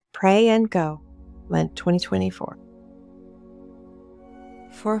Pray and Go, Lent 2024.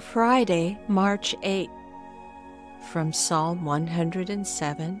 For Friday, March 8th, from Psalm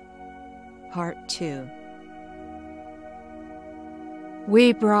 107, Part 2.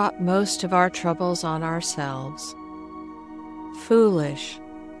 We brought most of our troubles on ourselves. Foolish,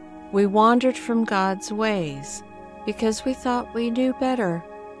 we wandered from God's ways because we thought we knew better.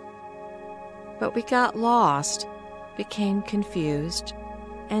 But we got lost, became confused,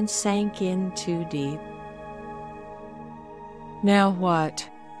 and sank in too deep. Now what?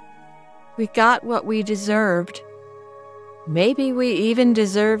 We got what we deserved. Maybe we even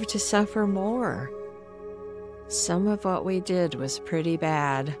deserved to suffer more. Some of what we did was pretty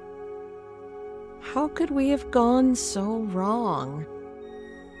bad. How could we have gone so wrong?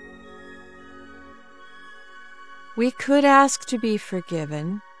 We could ask to be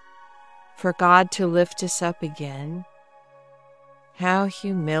forgiven, for God to lift us up again. How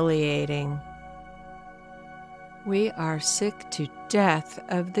humiliating. We are sick to death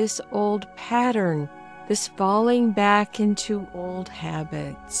of this old pattern, this falling back into old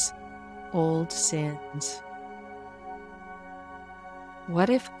habits, old sins.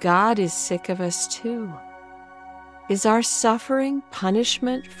 What if God is sick of us too? Is our suffering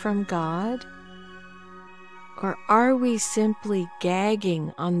punishment from God? Or are we simply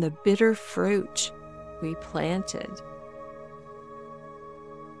gagging on the bitter fruit we planted?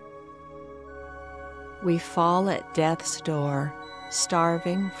 We fall at death's door,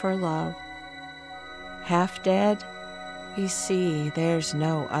 starving for love. Half dead, we see there's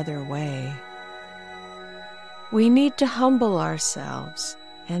no other way. We need to humble ourselves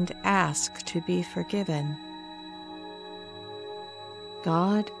and ask to be forgiven.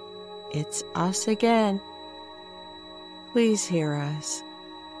 God, it's us again. Please hear us.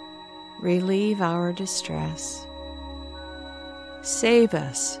 Relieve our distress. Save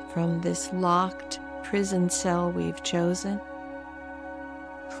us from this locked prison cell we've chosen.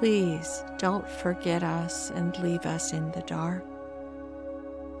 Please don't forget us and leave us in the dark.